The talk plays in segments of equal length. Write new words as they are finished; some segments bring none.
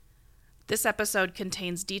This episode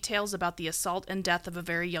contains details about the assault and death of a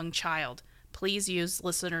very young child. Please use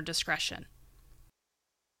listener discretion.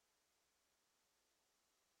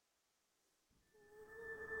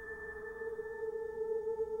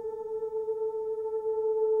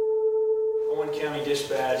 Owen County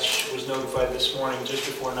Dispatch was notified this morning, just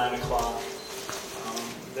before 9 o'clock,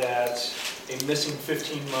 that a missing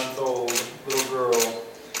 15-month-old little girl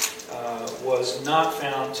was not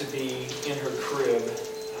found to be in her crib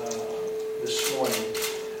this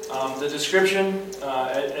morning. The description,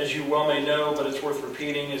 as you well may know, but it's worth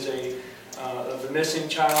repeating, is of the missing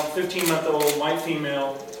child, 15-month-old, white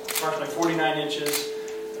female, approximately 49 inches,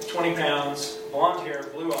 20 pounds, blonde hair,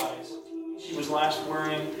 blue eyes. She was last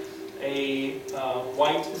wearing a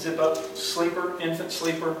white zip-up sleeper, infant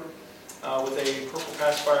sleeper, with a purple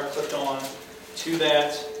pacifier clipped on to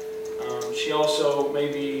that. She also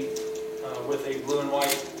may be with a blue and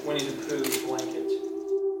white Winnie the Pooh blanket.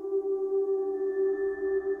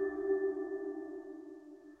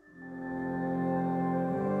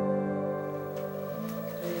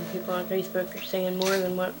 People on Facebook are saying more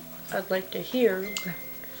than what I'd like to hear.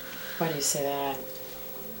 Why do you say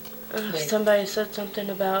that? Somebody said something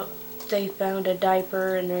about they found a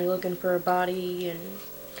diaper and they're looking for a body, and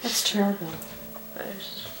That's terrible.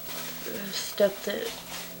 there's stuff that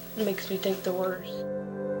makes me think the worst.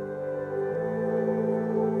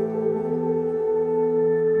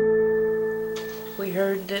 We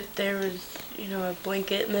heard that there was, a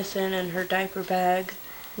blanket missing and her diaper bag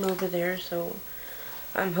from over there, so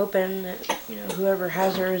I'm hoping that, whoever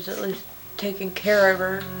has her is at least taking care of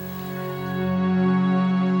her.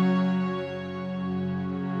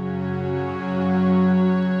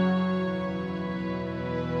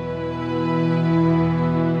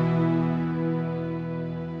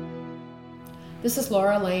 This is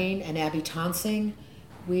Laura Lane and Abby Tonsing.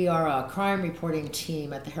 We are a crime reporting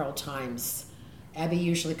team at the Herald Times. Abby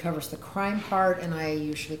usually covers the crime part, and I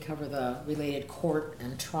usually cover the related court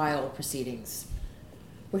and trial proceedings.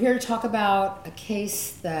 We're here to talk about a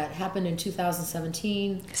case that happened in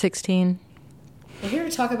 2017. 16. We're here to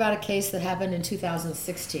talk about a case that happened in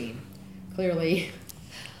 2016. Clearly,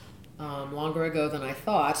 longer ago than I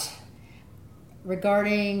thought.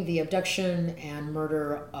 Regarding the abduction and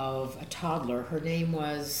murder of a toddler. Her name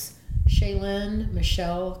was Shaylin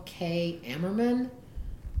Michelle K. Ammerman.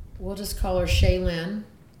 We'll just call her Shaylin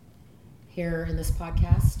here in this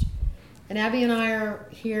podcast. And Abby and I are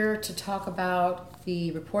here to talk about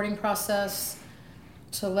the reporting process,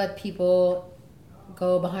 to let people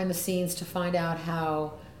go behind the scenes to find out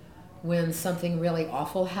how, when something really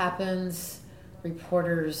awful happens,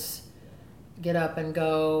 reporters get up and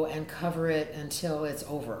go and cover it until it's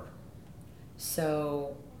over.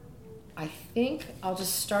 So I think I'll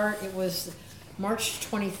just start. It was March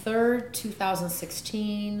 23rd,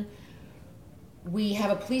 2016. We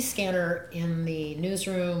have a police scanner in the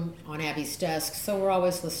newsroom on Abby's desk, so we're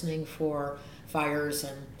always listening for fires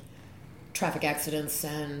and traffic accidents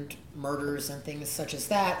and murders and things such as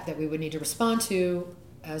that we would need to respond to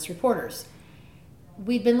as reporters.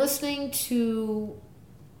 We'd been listening to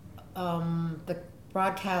the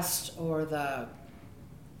broadcast or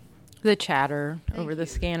The chatter over the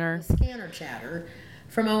scanner. The scanner chatter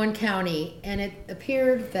from Owen County, and it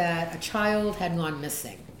appeared that a child had gone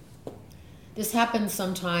missing. This happens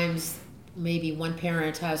sometimes. Maybe one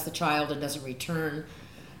parent has the child and doesn't return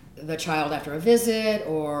the child after a visit,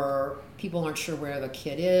 or people aren't sure where the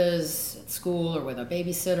kid is at school or with a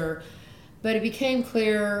babysitter. But it became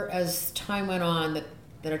clear as time went on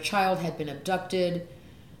that a child had been abducted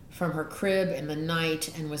from her crib in the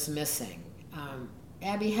night and was missing.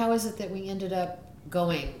 Abby, how is it that we ended up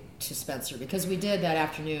going to Spencer? Because we did that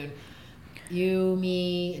afternoon. You,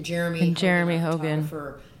 me, and Jeremy Hogan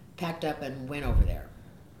packed up and went over there.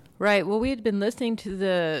 Right. Well, we had been listening to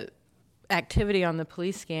the activity on the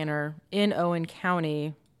police scanner in Owen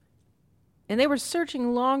County, and they were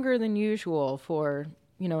searching longer than usual for,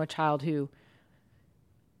 a child who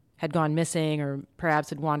had gone missing or perhaps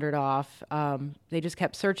had wandered off. They just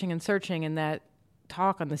kept searching, and that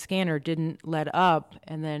talk on the scanner didn't let up.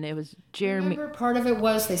 And then it was Jeremy. Remember, part of it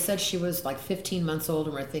was they said she was like 15 months old,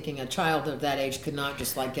 and we're thinking a child of that age could not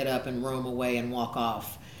just get up and roam away and walk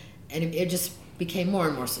off. And it just became more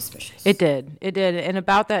and more suspicious. It did. And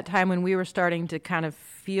about that time when we were starting to kind of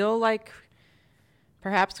feel like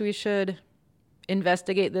perhaps we should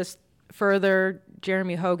investigate this further,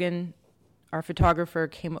 Jeremy Hogan, our photographer,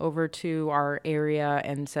 came over to our area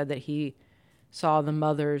and said that he saw the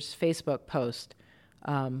mother's Facebook post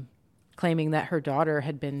claiming that her daughter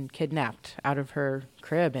had been kidnapped out of her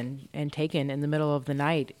crib and taken in the middle of the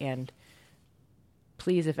night. And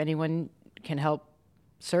please, if anyone can help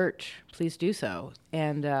search, please do so.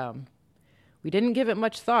 And we didn't give it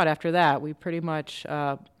much thought after that. We pretty much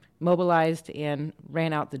mobilized and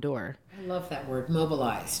ran out the door. I love that word,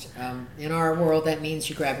 mobilized. In our world, that means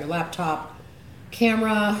you grab your laptop,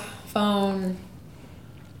 camera, phone,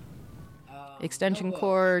 Extension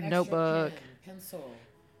cord, extra notebook. pen, pencil.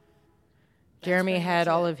 Jeremy pretty had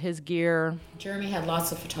much all it. of his gear. Jeremy had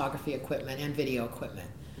lots of photography equipment and video equipment.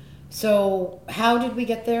 So how did we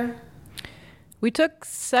get there? We took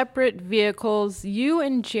separate vehicles. You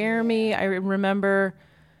and Jeremy, I remember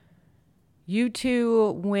you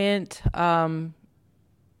two went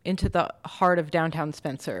into the heart of downtown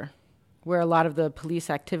Spencer, where a lot of the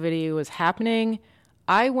police activity was happening.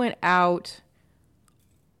 I went out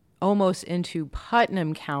almost into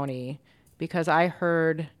Putnam County because I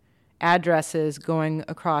heard addresses going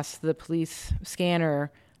across the police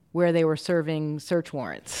scanner where they were serving search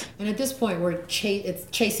warrants. And at this point, it's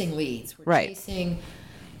chasing leads. We're Right. chasing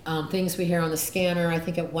things we hear on the scanner. I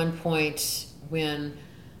think at one point when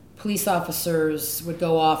police officers would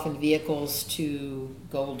go off in vehicles to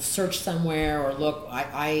go search somewhere or look,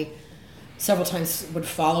 I several times would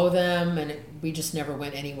follow them, and we just never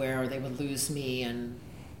went anywhere, or they would lose me, and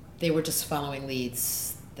they were just following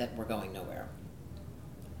leads that were going nowhere.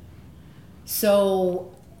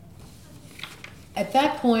 So at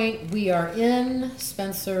that point, we are in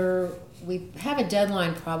Spencer. We have a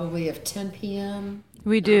deadline probably of 10 p.m.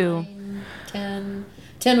 We do. 9, 10.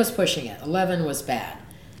 10 was pushing it. 11 was bad.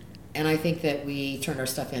 And I think that we turned our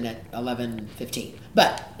stuff in at 11:15.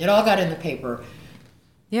 But it all got in the paper.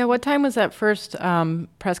 Yeah, what time was that first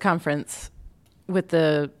press conference with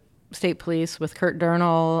the state police, with Kurt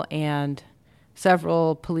Durnall, and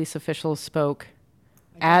several police officials spoke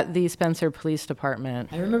at the Spencer Police Department?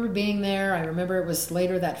 I remember being there. I remember it was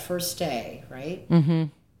later that first day, right? Mm-hmm.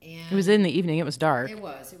 And It was in the evening. It was dark. It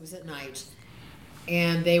was at night.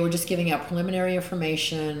 And they were just giving out preliminary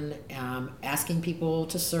information, asking people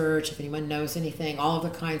to search if anyone knows anything, all of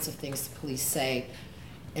the kinds of things the police say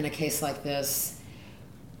in a case like this.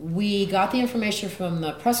 We got the information from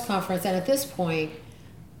the press conference, and at this point,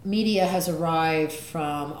 media has arrived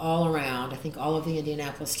from all around. I think all of the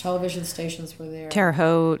Indianapolis television stations were there. Terre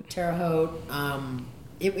Haute. Terre Haute.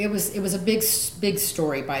 It was a big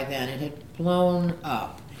story by then. It had blown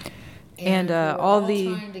up, And, we were all the-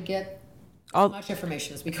 trying to get all- as much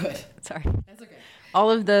information as we could. Sorry. That's okay. All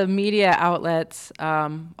of the media outlets,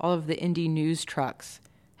 all of the Indy news trucks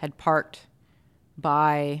had parked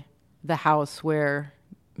by the house where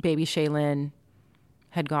baby Shaylin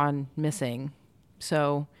had gone missing.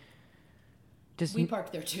 So just We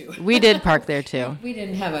parked there too. we did park there too. We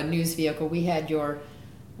didn't have a news vehicle. We had your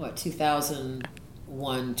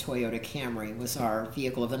 2001 Toyota Camry was our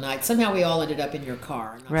vehicle of the night. Somehow we all ended up in your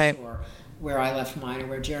car. I'm not Right. sure where I left mine or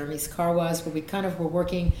where Jeremy's car was, but we kind of were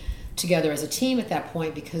working together as a team at that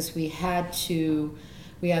point because we had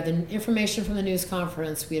the information from the news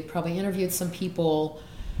conference. We had probably interviewed some people.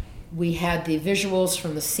 We had the visuals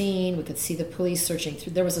from the scene. We could see the police searching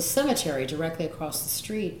through. There was a cemetery directly across the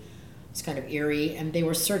street. It's kind of eerie, and they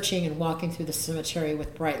were searching and walking through the cemetery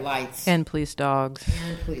with bright lights And police dogs.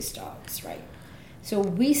 and police dogs, right? So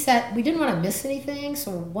we didn't want to miss anything.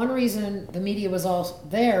 So one reason the media was all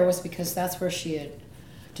there was because that's where she had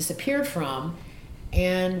disappeared from,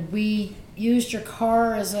 and we used your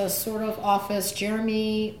car as a sort of office.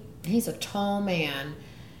 Jeremy, he's a tall man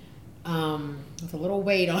with a little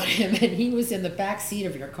weight on him, and he was in the back seat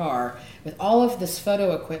of your car with all of this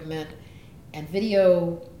photo equipment and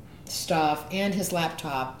video stuff and his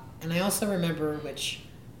laptop. And I also remember, which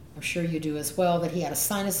I'm sure you do as well, that he had a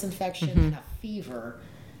sinus infection and a fever,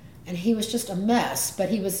 and he was just a mess, but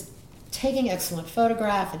he was taking excellent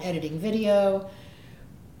photograph and editing video.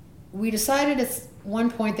 We decided at one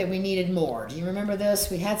point that we needed more. Do you remember this?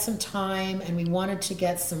 We had some time, and we wanted to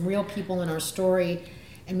get some real people in our story,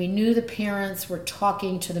 and we knew the parents were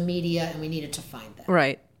talking to the media, and we needed to find them.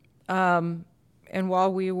 Right. And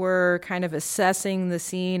while we were kind of assessing the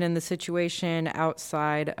scene and the situation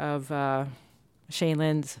outside of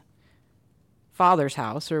Shaylin's father's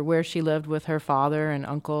house, or where she lived with her father and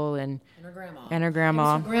uncle and And her grandma. And her It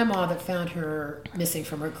grandma. was her grandma that found her missing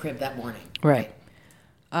from her crib that morning. Right.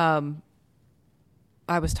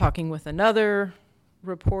 I was talking with another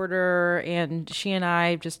reporter, and she and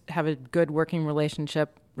I just have a good working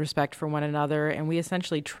relationship, respect for one another, and we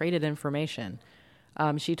essentially traded information.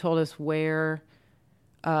 She told us where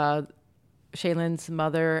Shaylin's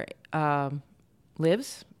mother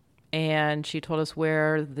lives, and she told us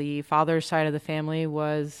where the father's side of the family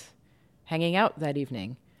was hanging out that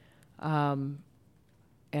evening.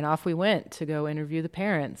 And off we went to go interview the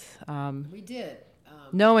parents. We did.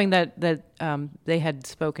 knowing that they had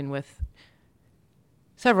spoken with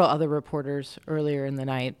several other reporters earlier in the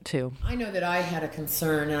night too. I know that I had a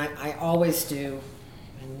concern, and I always do,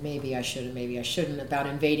 and maybe I should and maybe I shouldn't, about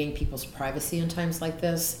invading people's privacy in times like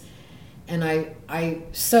this. And I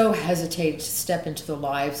so hesitate to step into the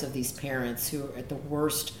lives of these parents who are at the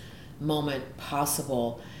worst moment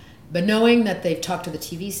possible. But knowing that they've talked to the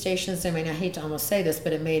TV stations, I mean, I hate to almost say this,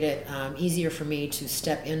 but it made it easier for me to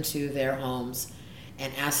step into their homes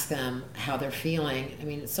and ask them how they're feeling. I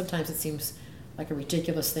mean, sometimes it seems like a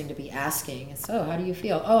ridiculous thing to be asking. It's, oh, how do you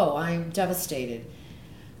feel? Oh, I'm devastated.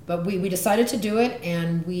 But we decided to do it,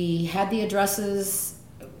 and we had the addresses.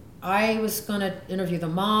 I was going to interview the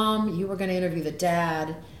mom. You were going to interview the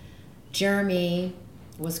dad. Jeremy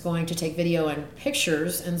was going to take video and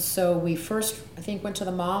pictures. And so we first, I think, went to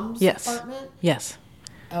the mom's apartment. Yes.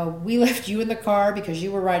 We left you in the car because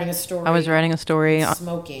you were writing a story. I was writing a story.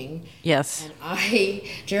 Smoking. Yes. And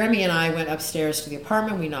Jeremy and I went upstairs to the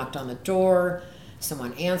apartment. We knocked on the door.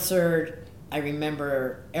 Someone answered. I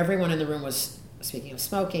remember everyone in the room was, speaking of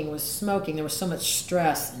smoking, was smoking. There was so much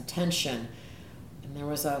stress and tension. And there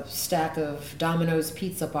was a stack of Domino's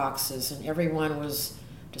pizza boxes, and everyone was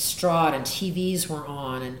distraught, and TVs were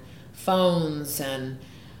on, and phones, and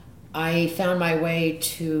I found my way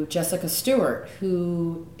to Jessica Stewart,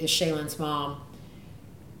 who is Shaylin's mom,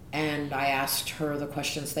 and I asked her the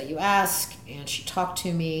questions that you ask, and she talked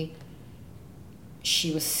to me.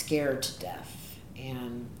 She was scared to death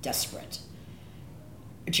and desperate.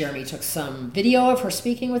 Jeremy took some video of her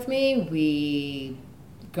speaking with me. We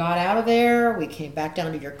got out of there. We came back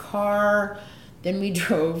down to your car. Then we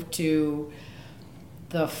drove to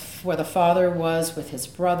where the father was with his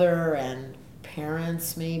brother and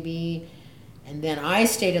parents, maybe. And then I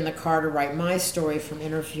stayed in the car to write my story from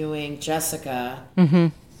interviewing Jessica. Mm-hmm.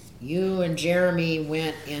 You and Jeremy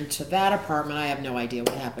went into that apartment. I have no idea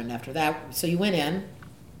what happened after that. So you went in.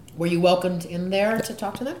 Were you welcomed in there to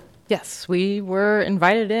talk to them? Yes, we were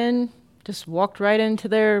invited in, just walked right into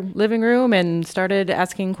their living room and started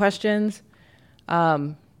asking questions.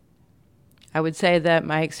 I would say that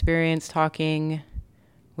my experience talking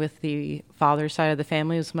with the father's side of the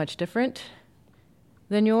family was much different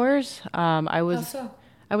than yours. I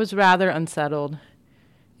was rather unsettled.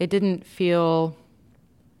 It didn't feel,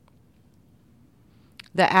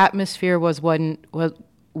 the atmosphere wasn't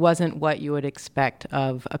what you would expect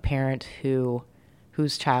of a parent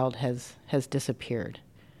whose child has disappeared.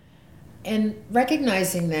 And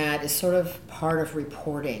recognizing that is sort of part of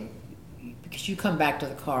reporting, because you come back to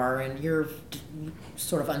the car and you're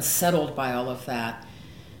sort of unsettled by all of that.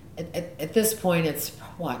 At this point, it's,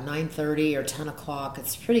 9:30 or 10 o'clock?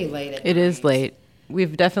 It's pretty late at night. It is late.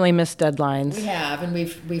 We've definitely missed deadlines. We have, and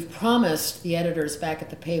we've promised the editors back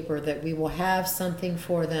at the paper that we will have something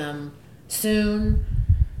for them soon.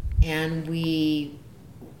 And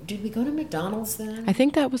did we go to McDonald's then? I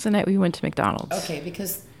think that was the night we went to McDonald's. Okay,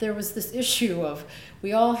 because there was this issue of,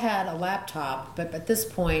 we all had a laptop, but at this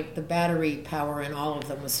point, the battery power in all of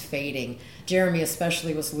them was fading. Jeremy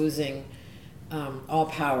especially was losing all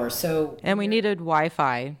power. And we needed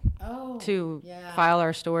Wi-Fi to file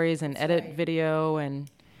our stories and edit video. And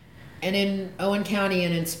in Owen County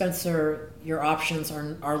and in Spencer, your options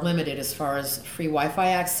are limited as far as free Wi-Fi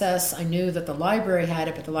access. I knew that the library had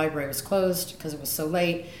it, but the library was closed because it was so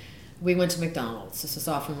late. We went to McDonald's. This is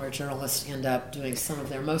often where journalists end up doing some of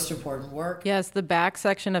their most important work. Yes, the back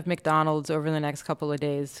section of McDonald's over the next couple of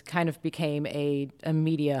days kind of became a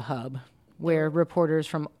media hub where reporters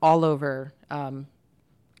from all over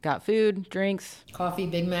got food, drinks, coffee,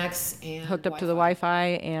 Big Macs, and hooked up to the Wi-Fi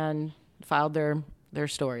and filed their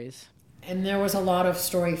stories. And there was a lot of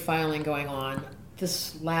story filing going on.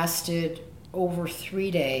 This lasted over 3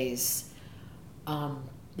 days.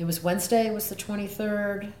 It was Wednesday, was the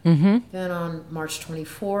 23rd. Mm-hmm. Then on March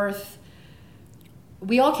 24th,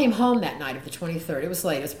 we all came home that night of the 23rd. It was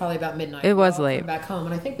late. It was probably about midnight. It was late. late. Came back home,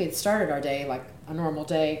 and I think we had started our day like a normal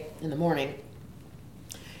day in the morning.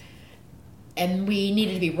 And we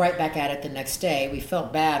needed to be right back at it the next day. We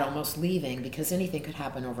felt bad almost leaving because anything could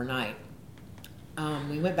happen overnight.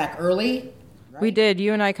 We went back early. Right? We did.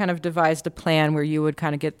 You and I kind of devised a plan where you would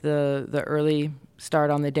kind of get the early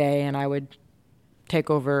start on the day, and I would take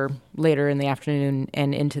over later in the afternoon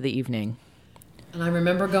and into the evening. And I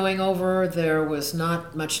remember going over, there was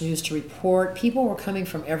not much news to report. People were coming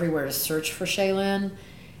from everywhere to search for Shaylin,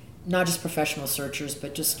 not just professional searchers,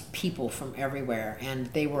 but just people from everywhere. And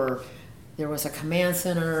there was a command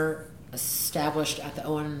center established at the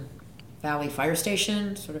Owen Valley Fire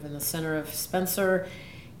Station, sort of in the center of Spencer.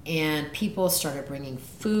 And people started bringing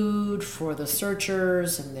food for the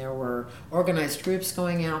searchers, and there were organized groups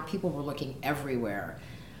going out. People were looking everywhere.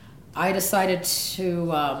 I decided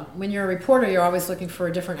to, when you're a reporter, you're always looking for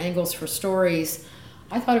different angles for stories.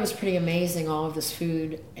 I thought it was pretty amazing, all of this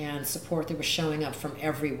food and support that was showing up from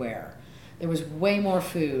everywhere. There was way more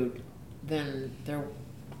food than there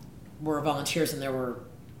were volunteers, and there were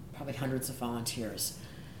probably hundreds of volunteers.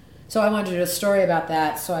 So I wanted to do a story about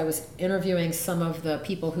that. So I was interviewing some of the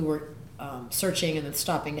people who were searching and then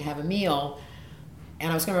stopping to have a meal. And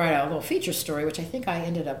I was going to write a little feature story, which I think I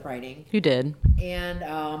ended up writing. You did. And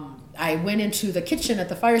I went into the kitchen at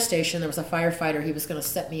the fire station. There was a firefighter. He was going to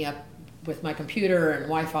set me up with my computer and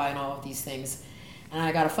Wi-Fi and all of these things. And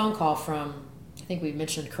I got a phone call from, I think we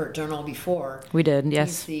mentioned Kurt Durnall before. We did,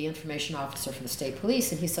 yes. He's the information officer for the state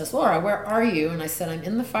police. And he says, Laura, where are you? And I said, I'm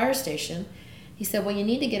in the fire station. He said, well, you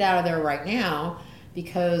need to get out of there right now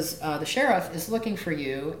because the sheriff is looking for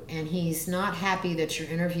you, and he's not happy that you're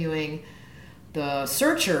interviewing the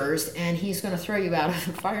searchers, and he's going to throw you out of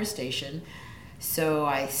the fire station. So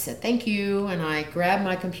I said, thank you, and I grabbed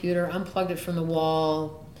my computer, unplugged it from the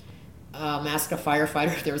wall, asked a firefighter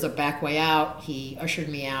if there was a back way out. He ushered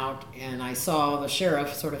me out, and I saw the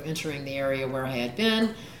sheriff sort of entering the area where I had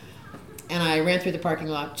been. And I ran through the parking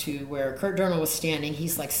lot to where Kurt Durnall was standing.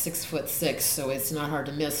 He's like 6'6", so it's not hard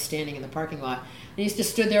to miss standing in the parking lot. And he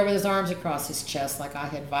just stood there with his arms across his chest like I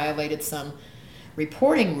had violated some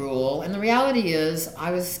reporting rule. And the reality is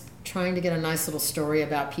I was trying to get a nice little story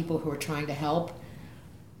about people who were trying to help.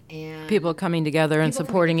 And People coming together and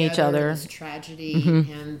supporting each other. This tragedy.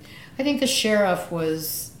 And I think the sheriff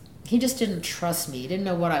he just didn't trust me. He didn't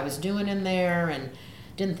know what I was doing in there and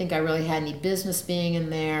didn't think I really had any business being in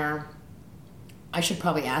there. I should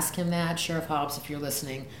probably ask him that. Sheriff Hobbs, if you're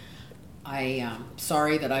listening, I'm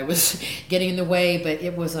sorry that I was getting in the way, but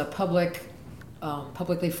it was a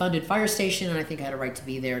publicly funded fire station, and I think I had a right to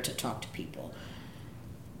be there to talk to people.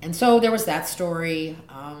 And so there was that story.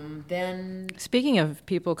 Then, Speaking of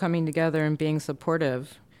people coming together and being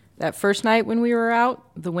supportive, that first night when we were out,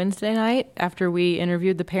 the Wednesday night, after we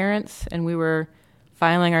interviewed the parents and we were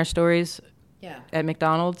filing our stories at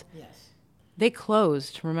McDonald's, yes. They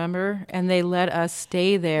closed, remember? And they let us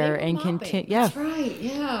stay there and continue. Yeah. That's right,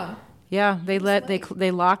 yeah. Yeah, they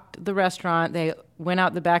locked the restaurant. They went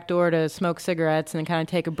out the back door to smoke cigarettes and kind of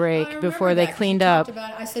take a break before they cleaned up.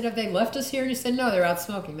 I said, have they left us here? And you said, no, they're out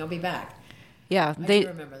smoking. They'll be back. Yeah, I do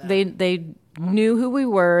remember that. They knew who we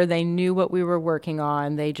were. They knew what we were working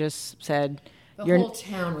on. They just said, the whole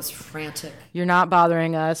town was frantic. You're not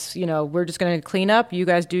bothering us. You know, we're just going to clean up. You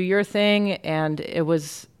guys do your thing. And it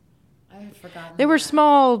was... There were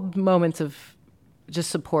small moments of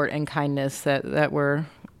just support and kindness that were...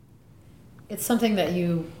 It's something that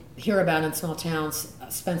you hear about in small towns.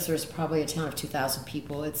 Spencer is probably a town of 2,000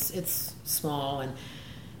 people. It's small, and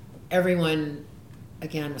everyone,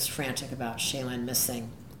 again, was frantic about Shaylin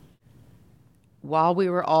missing. While we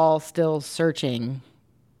were all still searching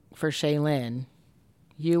for Shaylin,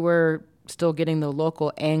 you were still getting the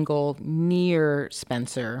local angle near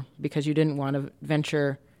Spencer because you didn't want to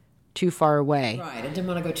venture too far away. Right, I didn't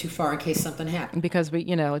want to go too far in case something happened. Because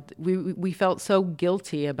we felt so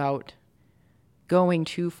guilty about going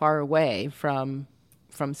too far away from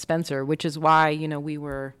Spencer, which is why,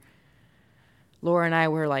 Laura and I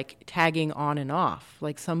were like tagging on and off.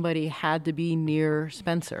 Like somebody had to be near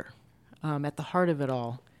Spencer, at the heart of it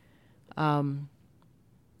all.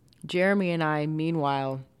 Jeremy and I,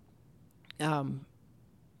 meanwhile,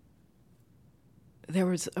 there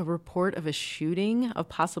was a report of a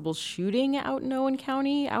possible shooting out in Owen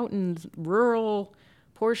County, out in rural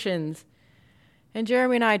portions. And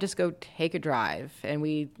Jeremy and I just go take a drive, and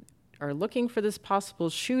we are looking for this possible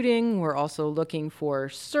shooting. We're also looking for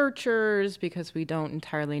searchers because we don't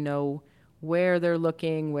entirely know where they're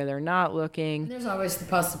looking, where they're not looking. And there's always the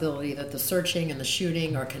possibility that the searching and the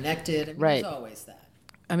shooting are connected. Right. There's always that.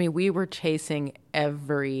 I mean, we were chasing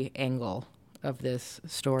every angle of this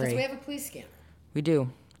story. Because we have a police scanner. We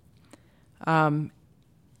do. And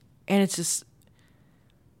it's just,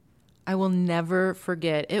 I will never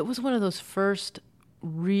forget. It was one of those first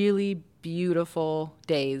really beautiful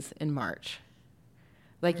days in March.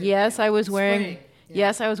 Like, yes, I was wearing, Spring. Yeah.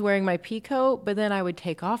 yes, I was wearing my pea coat, but then I would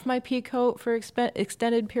take off my pea coat for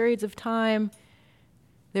extended periods of time.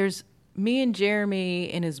 There's me and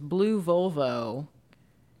Jeremy in his blue Volvo,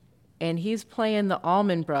 and he's playing the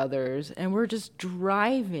Allman Brothers, and we're just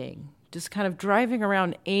driving. Just kind of driving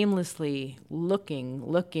around aimlessly, looking.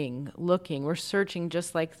 We're searching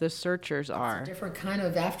just like the searchers are. It's a different kind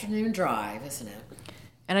of afternoon drive, isn't it?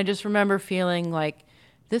 And I just remember feeling like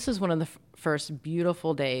this is one of the first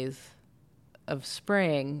beautiful days of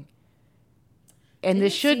spring. And Didn't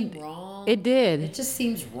this it should, seem wrong? it did. It just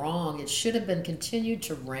seems wrong. It should have been continued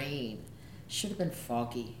to rain. It should have been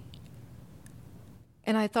foggy.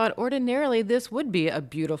 And I thought ordinarily this would be a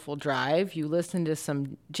beautiful drive. You listen to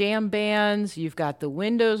some jam bands, you've got the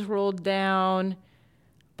windows rolled down.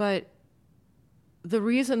 But the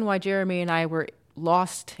reason why Jeremy and I were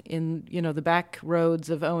lost in, the back roads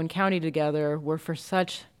of Owen County together were for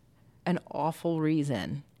such an awful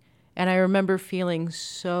reason. And I remember feeling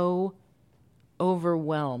so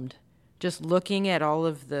overwhelmed just looking at all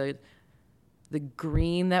of the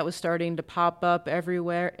green that was starting to pop up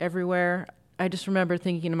everywhere. I just remember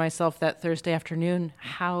thinking to myself that Thursday afternoon,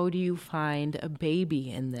 how do you find a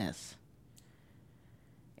baby in this?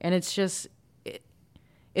 And it's just,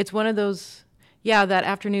 it's one of those, that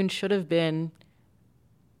afternoon should have been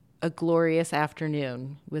a glorious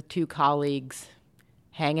afternoon with two colleagues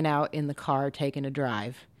hanging out in the car, taking a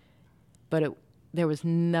drive. But there was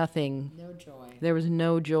nothing. No joy. There was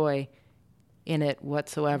no joy in it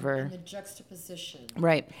whatsoever. And the juxtaposition.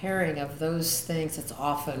 Right. Pairing of those things, it's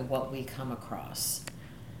often what we come across.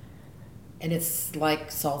 And it's like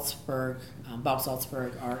Salzberg, Bob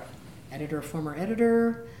Salzberg, our former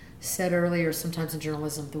editor, said earlier, sometimes in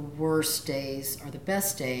journalism, the worst days are the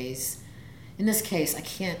best days. In this case, I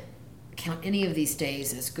can't count any of these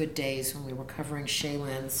days as good days when we were covering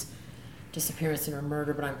Shaylin's disappearance and her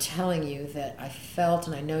murder, but I'm telling you that I felt,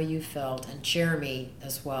 and I know you felt, and Jeremy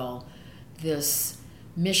as well, this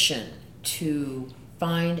mission to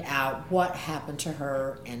find out what happened to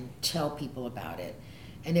her and tell people about it.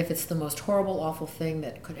 And if it's the most horrible, awful thing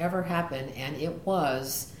that could ever happen, and it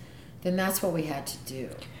was, then that's what we had to do.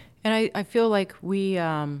 And I feel like we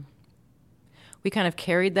kind of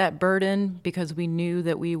carried that burden because we knew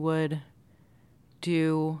that we would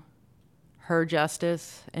do her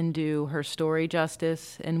justice and do her story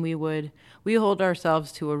justice, and we hold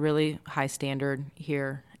ourselves to a really high standard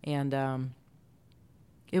here, and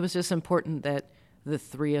it was just important that the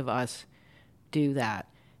three of us do that.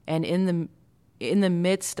 And in the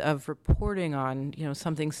midst of reporting on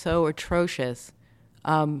something so atrocious,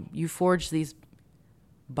 you forge these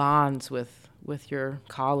bonds with your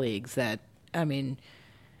colleagues that, the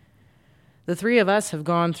three of us have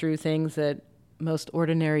gone through things that most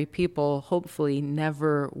ordinary people hopefully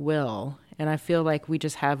never will. And I feel like we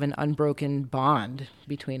just have an unbroken bond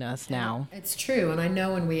between us now. It's true. And I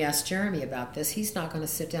know when we asked Jeremy about this, he's not going to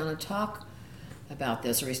sit down and talk about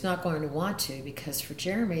this, or he's not going to want to, because for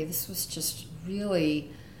Jeremy, this was just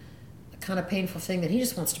really a kind of painful thing that he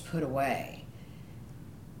just wants to put away,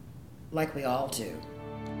 like we all do.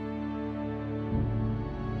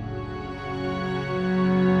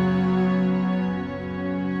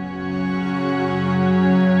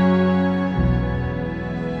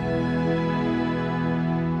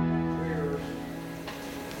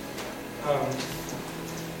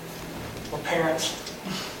 We're parents,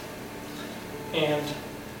 and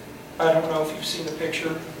I don't know if you've seen the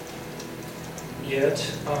picture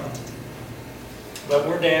yet, but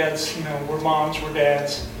we're dads, we're moms, we're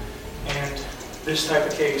dads, and this type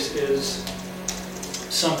of case is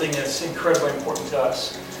something that's incredibly important to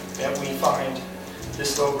us, that we find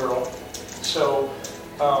this little girl. So,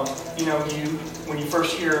 when you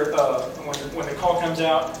first hear, when the call comes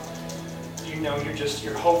out,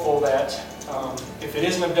 you're hopeful that if it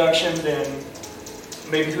is an abduction, then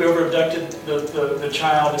maybe whoever abducted the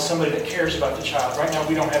child is somebody that cares about the child. Right now,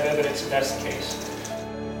 we don't have evidence that that's the case.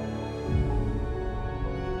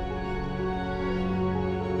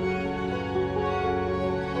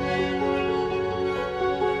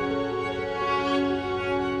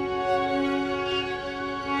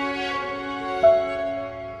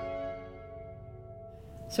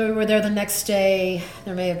 So we were there the next day.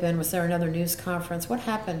 Was there another news conference? What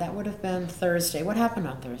happened? That would have been Thursday. What happened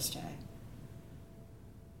on Thursday?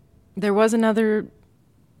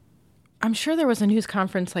 I'm sure there was a news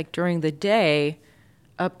conference during the day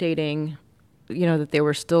updating, that they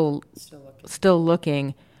were still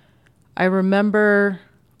looking. I remember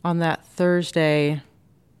on that Thursday,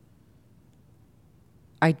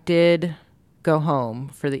 I did go home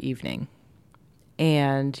for the evening,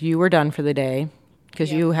 and you were done for the day.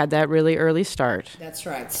 Because you had that really early start. That's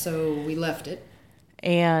right. So we left it.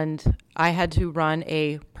 And I had to run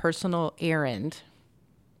a personal errand.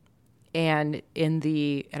 And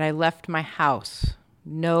I left my house.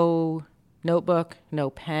 No notebook, no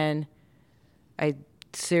pen. I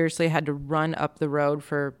seriously had to run up the road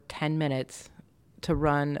for 10 minutes to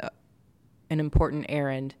run an important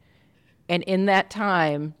errand. And in that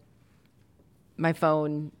time, my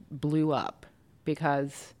phone blew up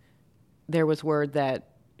because there was word that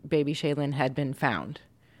baby Shaylin had been found.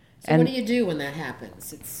 So what do you do when that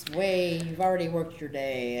happens? You've already worked your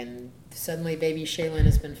day and suddenly baby Shaylin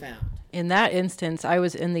has been found. In that instance, I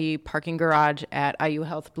was in the parking garage at IU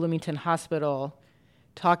Health Bloomington Hospital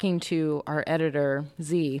talking to our editor,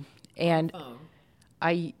 Z, and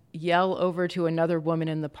I yell over to another woman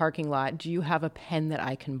in the parking lot, "Do you have a pen that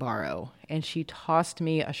I can borrow?" And she tossed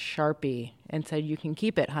me a Sharpie and said, "You can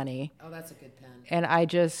keep it, honey." Oh, that's a good pen. And I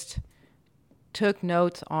just took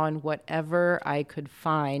notes on whatever I could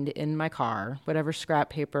find in my car, whatever scrap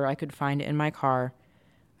paper I could find in my car.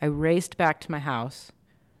 I raced back to my house,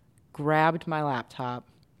 grabbed my laptop,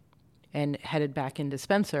 and headed back into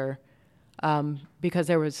Spencer because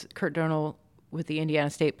there was Kurt Donald with the Indiana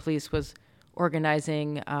State Police was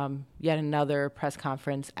organizing yet another press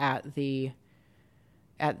conference at the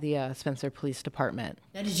Spencer Police Department.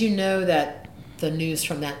 Now, did you know that the news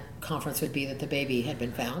from that conference would be that the baby had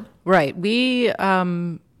been found? Right. We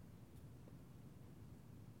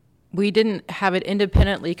didn't have it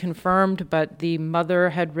independently confirmed, but the mother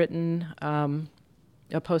had written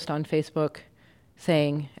a post on Facebook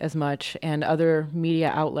saying as much, and other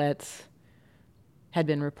media outlets had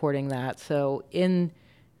been reporting that. So in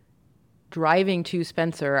driving to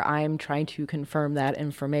Spencer, I'm trying to confirm that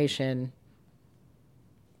information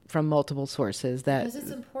from multiple sources that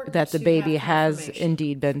the baby has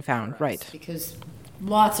indeed been found. Right. Because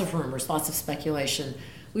lots of rumors, lots of speculation.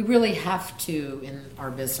 We really have to, in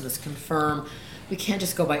our business, confirm. We can't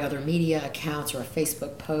just go by other media accounts or a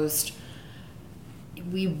Facebook post.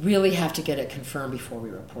 We really have to get it confirmed before we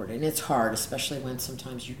report it. And it's hard, especially when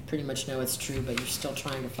sometimes you pretty much know it's true, but you're still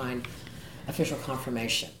trying to find official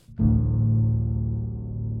confirmation.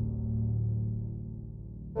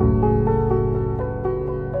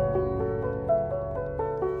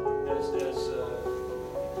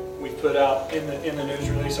 Put out in the news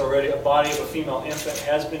release already, a body of a female infant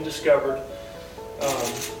has been discovered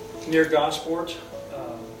near Gosport.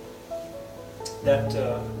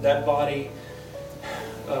 That body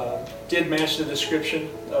did match the description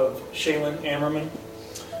of Shaylin Ammerman.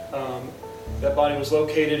 That body was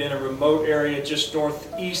located in a remote area just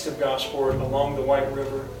northeast of Gosport along the White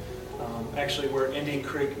River, actually where Indian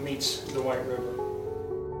Creek meets the White River.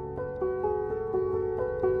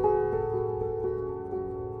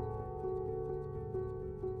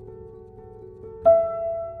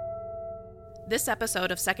 This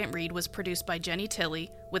episode of Second Read was produced by Jenny Tilley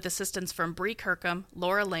with assistance from Bree Kirkham,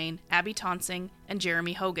 Laura Lane, Abby Tonsing, and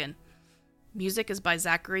Jeremy Hogan. Music is by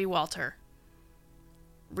Zachary Walter.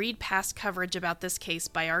 Read past coverage about this case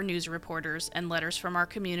by our news reporters and letters from our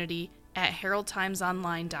community at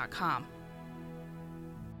heraldtimesonline.com.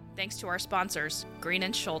 Thanks to our sponsors, Green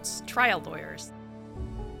 & Schultz Trial Lawyers.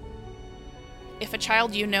 If a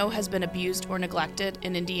child you know has been abused or neglected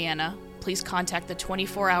in Indiana, please contact the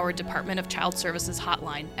 24-hour Department of Child Services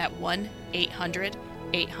hotline at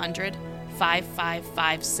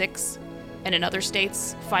 1-800-800-5556, and in other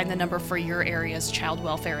states, find the number for your area's child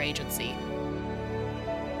welfare agency.